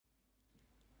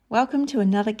Welcome to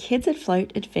another Kids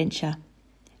Afloat adventure.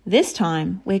 This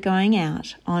time we're going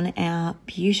out on our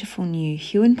beautiful new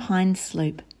hue and pine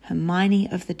sloop, Hermione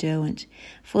of the Derwent,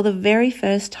 for the very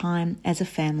first time as a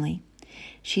family.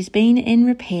 She's been in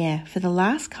repair for the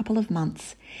last couple of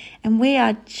months, and we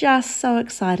are just so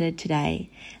excited today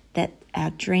that our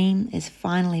dream is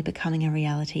finally becoming a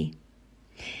reality.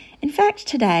 In fact,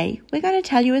 today we're going to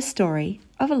tell you a story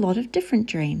of a lot of different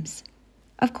dreams.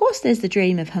 Of course, there's the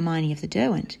dream of Hermione of the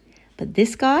Derwent, but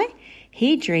this guy,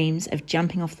 he dreams of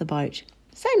jumping off the boat,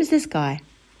 same as this guy.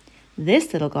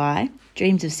 This little guy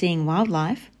dreams of seeing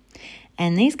wildlife,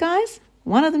 and these guys,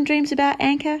 one of them dreams about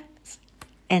anchors,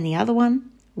 and the other one,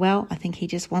 well, I think he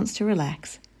just wants to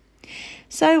relax.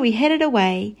 So we headed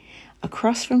away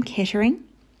across from Kettering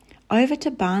over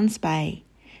to Barnes Bay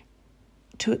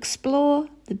to explore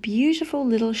the beautiful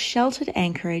little sheltered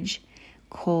anchorage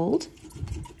called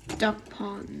Duck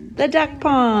Pond. The Duck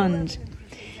Pond.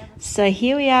 So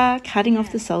here we are cutting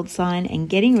off the sold sign and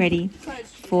getting ready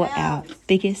for our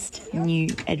biggest new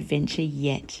adventure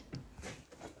yet.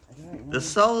 The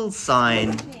sold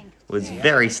sign was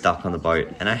very stuck on the boat,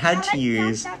 and I had to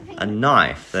use a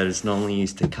knife that is normally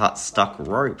used to cut stuck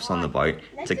ropes on the boat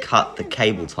to cut the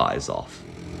cable ties off.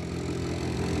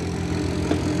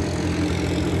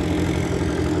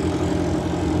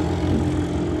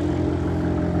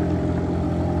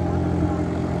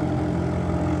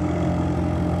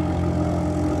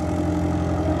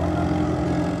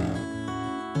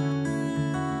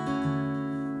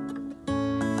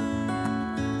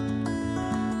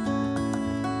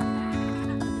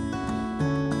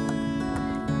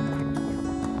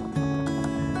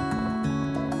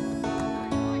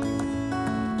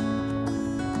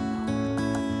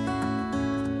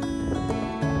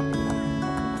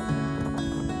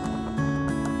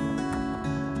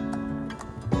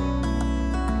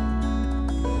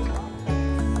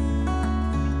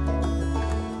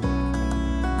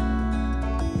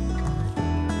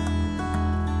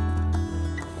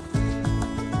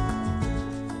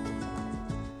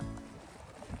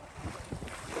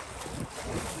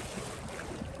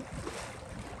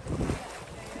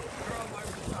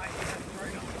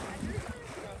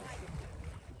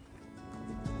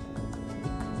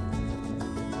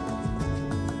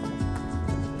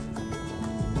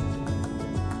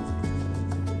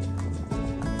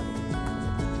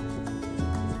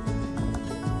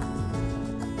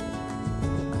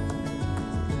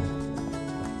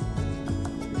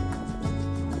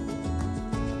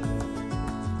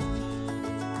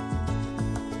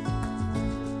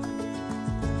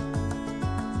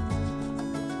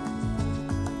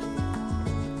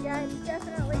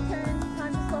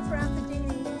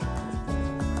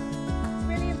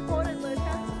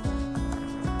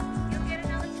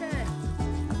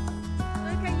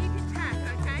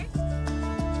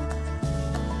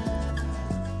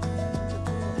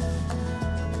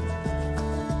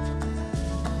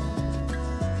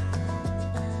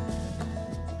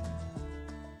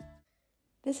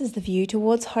 This is the view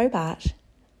towards Hobart.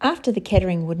 After the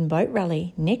Kettering Wooden Boat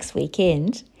Rally next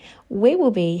weekend, we will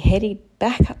be heading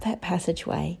back up that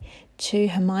passageway to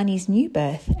Hermione's new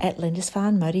berth at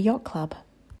Lindisfarne Motor Yacht Club.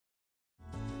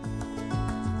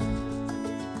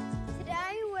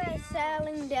 Today we're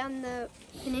sailing down the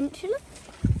peninsula,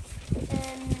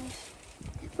 and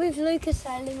with Lucas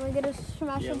sailing we're going to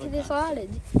smash into this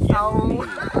island. Oh!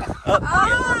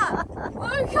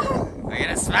 Lucas! We're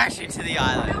gonna smash into the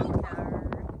island.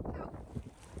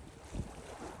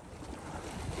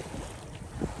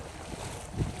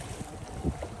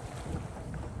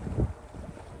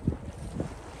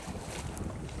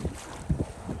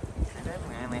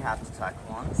 We only have to tack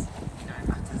once. You don't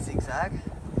have to zigzag.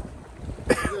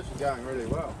 She's going really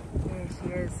well. Yeah, she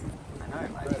is. I know,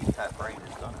 mate. That brain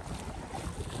has done it.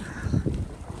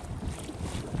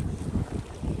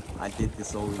 I did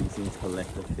this all using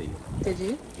telepathy. Did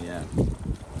you? Yeah. And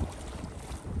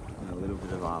a little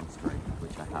bit of arm strength,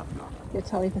 which I have not. You're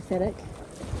totally pathetic.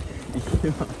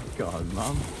 Oh God,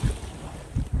 Mum.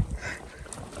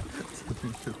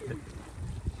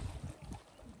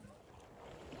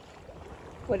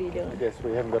 What are you doing? I guess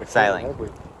we haven't got a Sailing. kettle,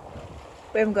 have we?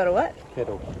 We haven't got a what?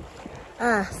 Kettle.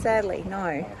 Ah, sadly,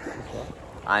 no.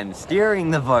 I'm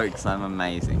steering the boat 'cause I'm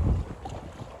amazing.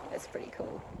 That's pretty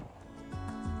cool.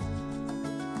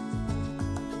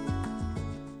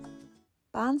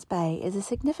 Barnes Bay is a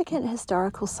significant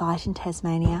historical site in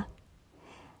Tasmania.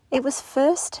 It was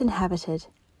first inhabited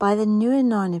by the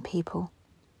Nuinona people.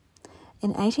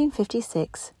 In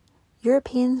 1856,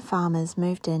 European farmers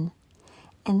moved in,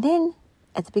 and then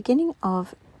at the beginning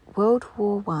of World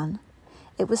War I,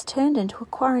 it was turned into a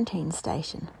quarantine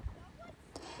station.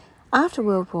 After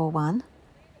World War I,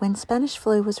 when Spanish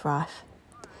flu was rife,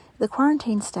 the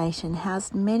quarantine station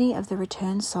housed many of the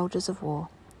returned soldiers of war.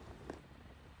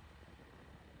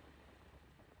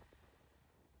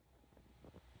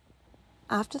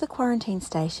 After the quarantine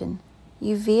station,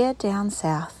 you veer down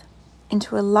south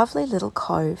into a lovely little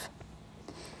cove.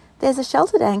 There's a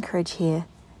sheltered anchorage here,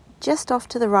 just off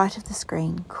to the right of the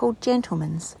screen, called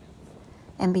Gentleman's.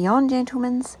 And beyond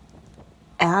Gentleman's,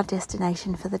 our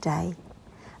destination for the day,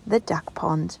 the Duck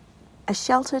Pond, a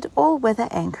sheltered all-weather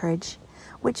anchorage,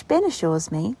 which Ben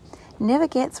assures me never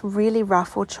gets really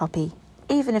rough or choppy,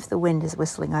 even if the wind is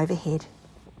whistling overhead.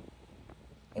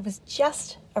 It was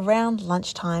just around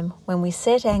lunchtime when we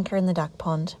set anchor in the Duck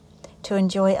Pond to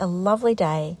enjoy a lovely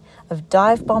day of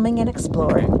dive bombing and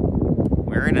exploring.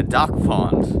 We're in a duck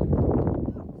pond.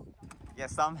 Yeah,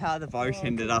 somehow the boat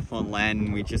ended up on land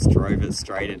and we just drove it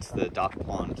straight into the duck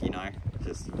pond, you know,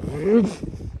 just...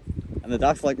 And the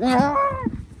duck's like...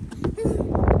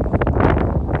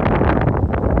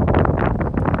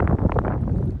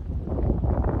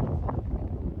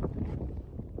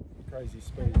 Crazy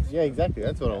speeds. Yeah, exactly.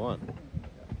 That's what I want.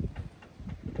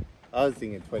 I was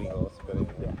thinking 20 horse, but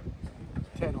yeah.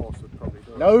 10 horse would probably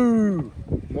do it. No!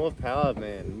 More power,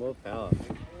 man. More power.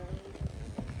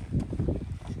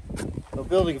 We're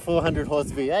building a 400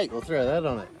 horse V8. We'll throw that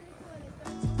on it.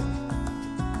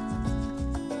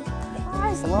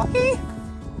 Guys, Loki?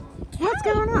 What's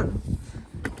going on?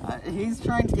 He's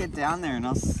trying to get down there and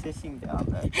I was sitting down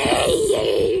there.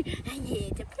 Hey,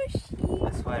 to push you.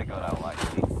 I swear to God, I like to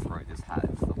throw this hat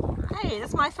into the water. Hey,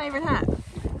 that's my favourite hat.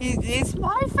 It's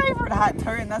my favourite hat too,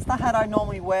 and that's the hat I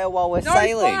normally wear while we're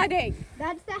sailing. Sliding.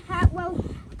 That's the hat. Well,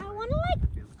 I want to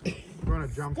like You want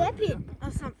to jump step in? in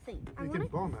or something. I You want can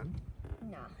to. bomb it.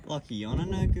 No. Lucky, you want to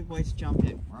know a good way to jump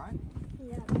in, right?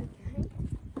 Yeah. Okay.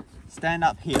 Stand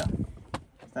up here.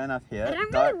 Stand up here. I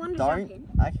don't really want to jump in.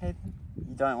 Okay,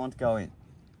 you don't want to go in.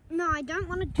 No, I don't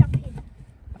want to jump in.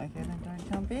 Okay, then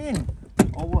don't jump in.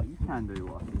 Or what you can do,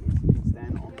 Lucky, is you can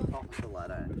stand on the top of the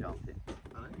ladder and jump in.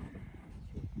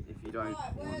 If you don't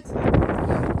want to.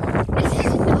 This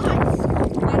is nice.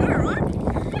 I know, right?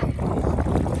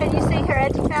 Can you see her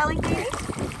edge fouling here?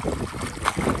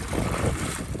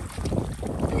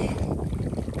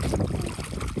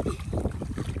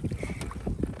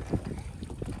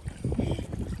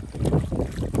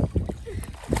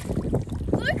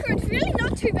 Look, it's really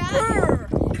not too bad.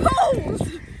 Cold.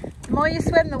 The more you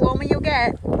swim, the warmer you'll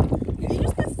get. Are you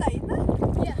just going to stay in there?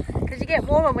 Yeah. Because you get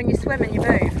warmer when you swim and you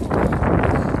move.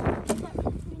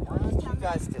 You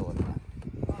guys still in that?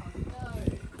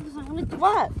 Because I want to do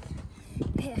What?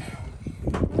 Yeah.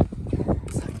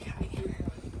 It's okay.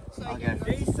 I'll go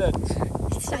decent.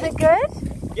 Is it good?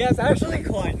 Yeah, it's actually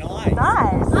quite nice.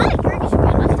 Nice. I agree with you,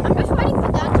 man. I'm just waiting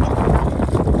for Dad to get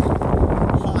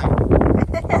Hi.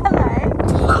 Hello.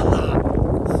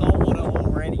 Saltwater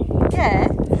already. Yeah.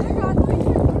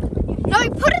 No,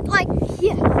 put it like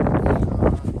here.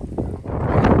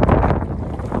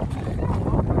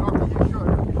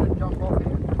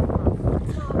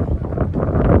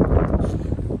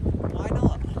 Why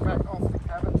not? Back off the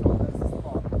cabin top, there's the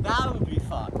spot. That would be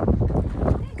fun.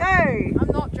 Go. I'm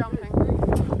not jumping.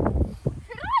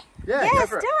 Yeah, Yes,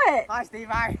 do it. Hi,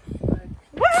 Steve-O.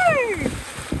 Woo!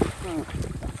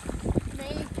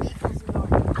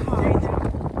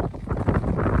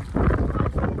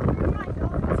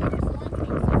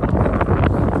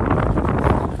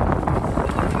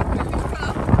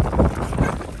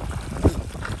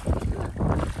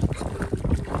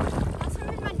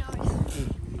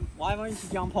 Why won't you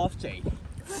jump off, G?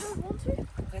 I don't want to.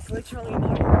 There's literally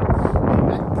no...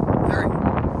 3, 2,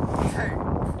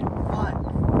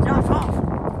 1, jump off!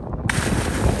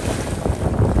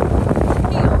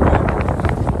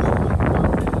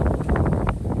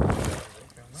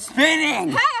 Spinning!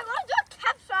 Hey, I want to do a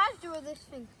capsize with this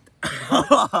thing.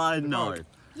 Oh, no.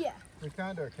 Yeah. We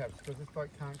can't do a caps because this boat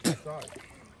can't capsize.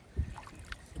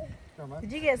 Come on,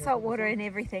 Did you get salt water in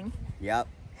everything? Yep.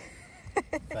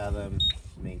 Fathom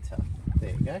meter. There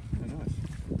you go. Oh, nice.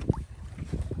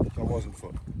 So it wasn't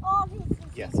foot. Oh, this is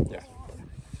Yes, yeah.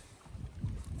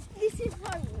 This is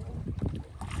so warm.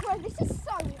 Bro, this is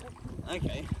so warm.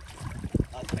 Okay.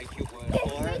 I'll take your word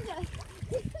for it.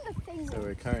 This is a thing. So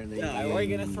we're currently No, we're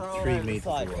going to throw her 3 over the meters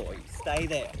side away. for you. Stay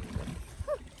there.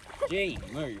 G,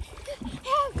 move.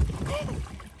 Help! Help!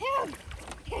 Help!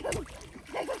 Help!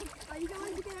 Are you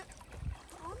going to get it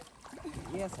on?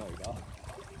 Yes, Olga.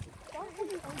 Don't put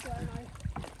it on, don't I?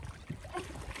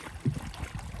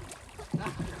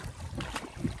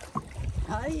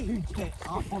 How do you get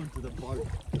up onto the boat?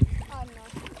 Oh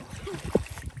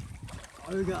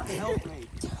no. Olga, help me.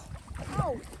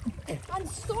 Ow! And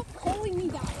stop calling me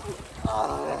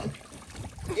that.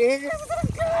 Yes,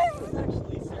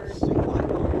 actually, seriously,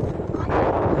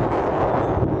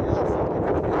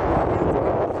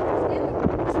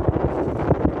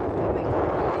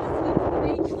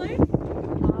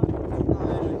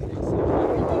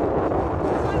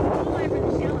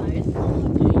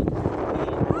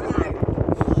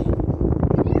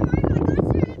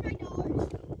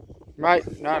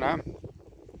 Mate, no.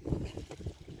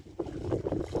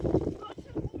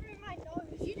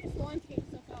 You just want to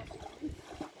stuff out.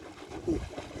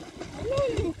 Hello,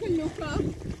 little looker.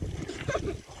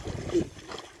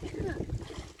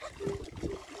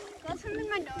 Got some in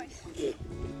my nose.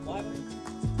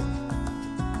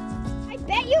 I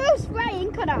bet you will spray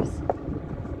ink on us.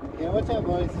 Yeah, watch out,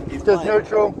 boys. He's just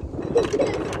neutral. Look,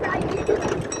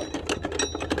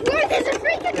 there's a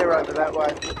freaking. They're over that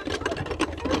way.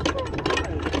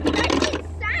 That's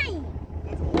insane.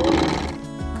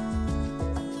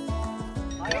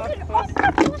 There's an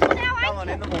octopus in our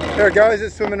anchor. There it goes,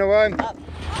 it's swimming away.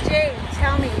 Gee,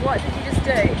 tell me, what did you just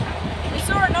do? We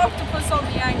saw an octopus on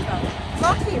the anchor.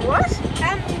 Lockie, what?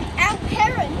 Our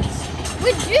parents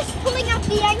were just pulling up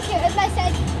the anchor and they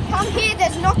said, come here,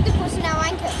 there's an octopus in our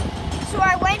anchor. So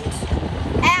I went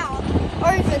out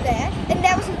over there and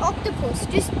there was an octopus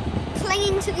just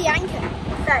clinging to the anchor.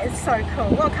 That is so cool.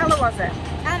 What colour was it?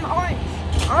 Orange.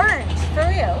 Orange, for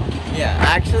real? Yeah,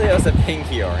 actually it was a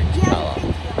pinky orange colour.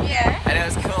 Yeah. And it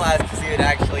was cool as because he would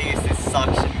actually use this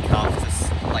suction cuff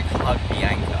to like hug the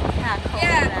anchor. How cool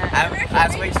Yeah. is that? And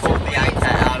as we pulled the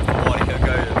anchor out of the water, he'll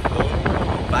go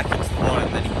back into the water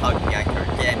and then he'd hug the anchor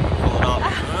again and pull it up.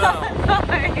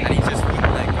 And he just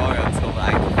wouldn't let go until the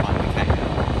anchor finally came out.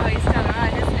 Oh, he's done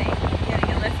alright, isn't he? Getting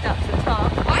a lift up to the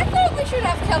top. I thought we should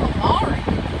have calamari.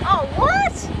 Oh,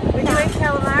 what? Would you eat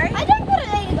calamari? I don't want to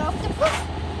eat an octopus.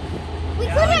 We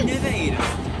Yeah, I couldn't. never eat it.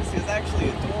 It was actually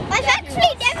adorable. I've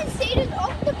actually never seen an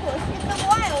octopus in the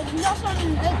wild, not on a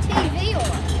TV or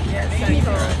Yeah, it's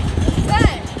so cool.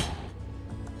 But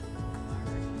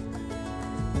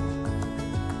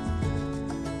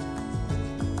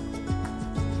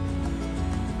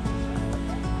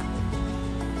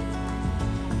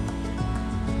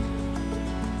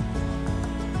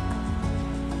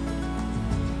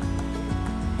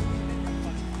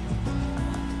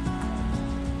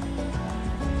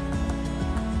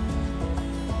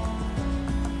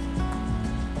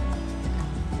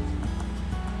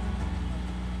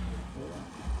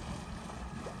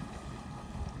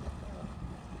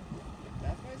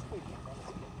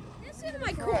this is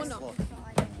my corner.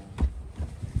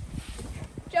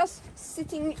 Just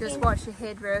sitting Just in, watch your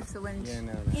head, Ruth, the wind. Yeah,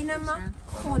 no. in a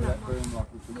corner. That boom like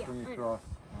we could Yeah, swing I know. across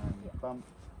and bump.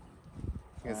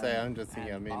 I was gonna say, I'm just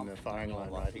thinking I'm in the firing line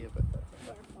right here, but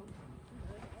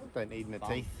don't need my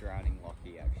teeth. Drowning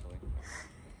Loki, actually.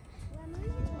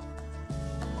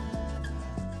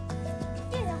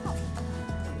 Get up.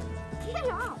 Get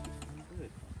up.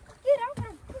 Good. Get up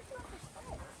and push my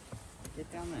step.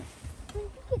 Get down there. You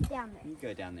get down there. You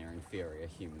go down there and inferior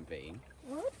human being.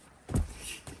 What?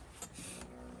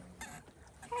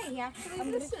 Hey, actually,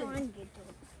 I'm gonna try and get to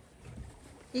it.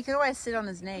 You could always sit on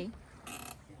his knee.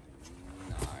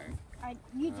 No.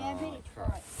 You dare me to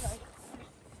try it.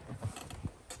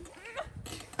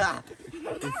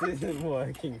 This isn't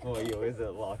working for you, is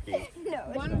it, Loki? No,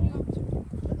 it's Why not. don't you?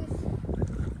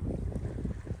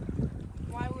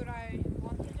 Why would I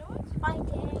want to do it? I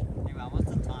dare. Hey, man,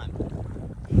 what's the time?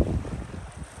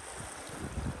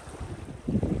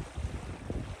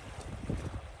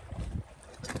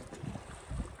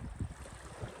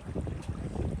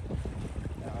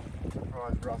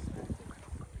 Surprise rusted.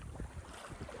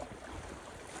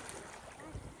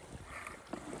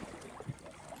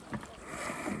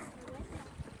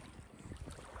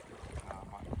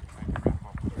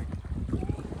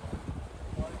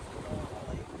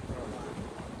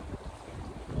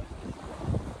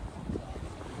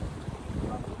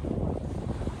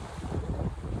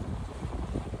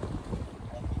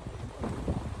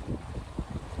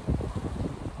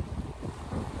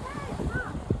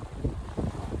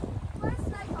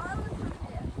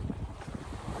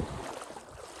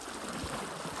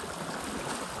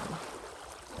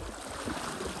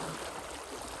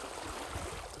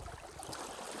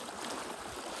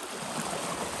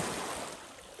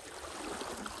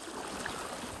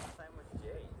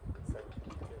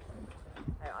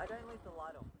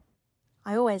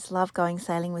 I always love going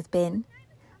sailing with Ben,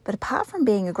 but apart from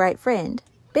being a great friend,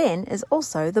 Ben is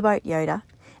also the Boat Yoda,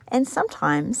 and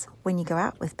sometimes when you go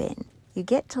out with Ben, you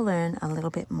get to learn a little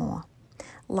bit more,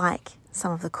 like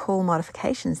some of the cool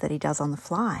modifications that he does on the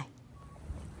fly.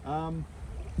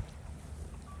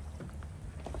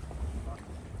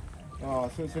 Oh,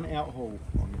 so it's an out haul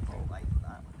on the pole.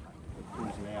 It pulls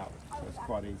it out, so it's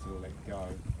quite easy to let go,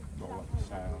 roll up the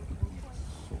sail, and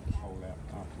sort the pole out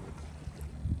afterwards.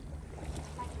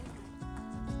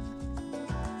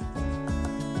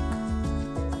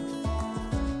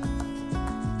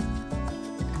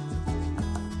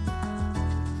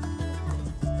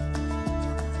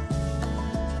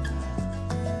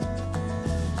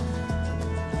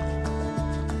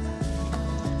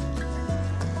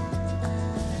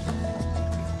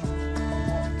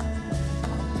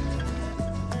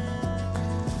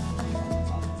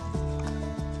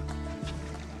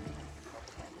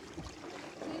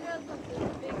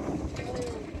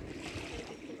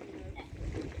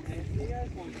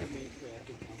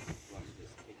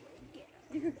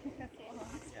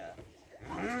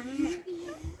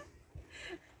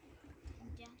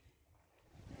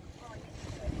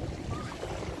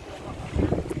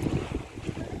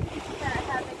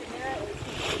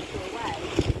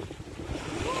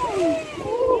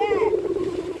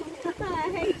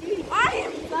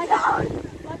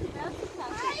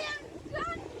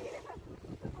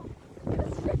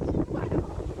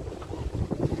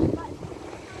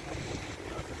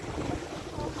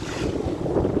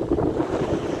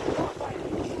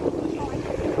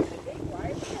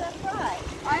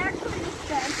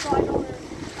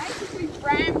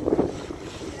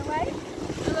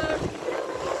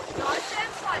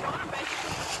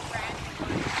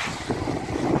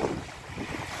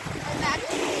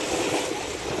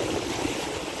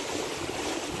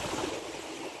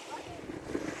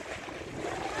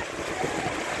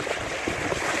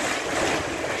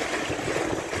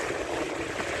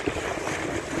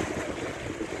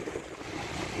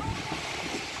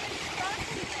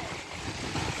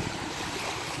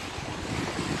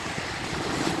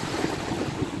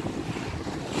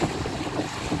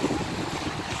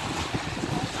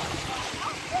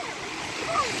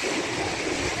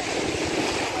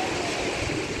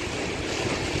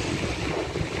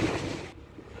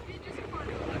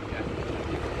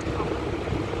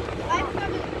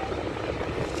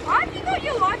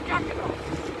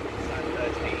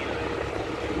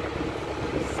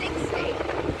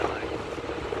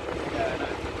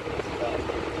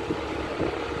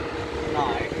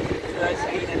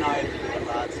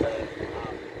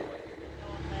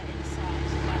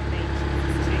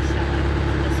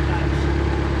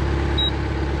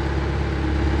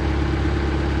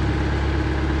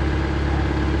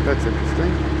 That's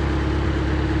interesting.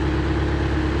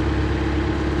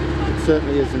 It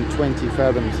certainly isn't 20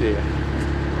 fathoms here.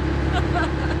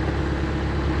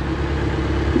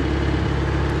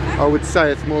 I would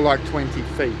say it's more like 20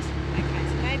 feet. Okay,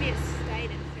 so maybe it's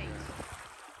stayed in feet.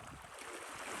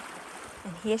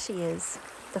 And here she is,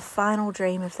 the final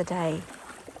dream of the day.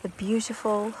 The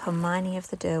beautiful Hermione of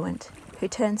the Derwent, who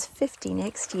turns 50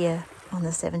 next year on the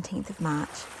 17th of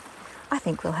March. I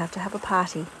think we'll have to have a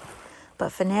party.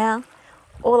 But for now,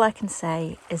 all I can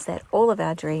say is that all of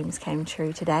our dreams came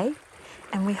true today,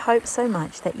 and we hope so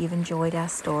much that you've enjoyed our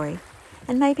story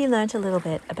and maybe learnt a little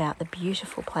bit about the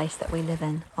beautiful place that we live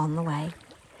in on the way.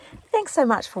 Thanks so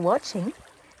much for watching,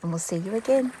 and we'll see you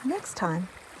again next time.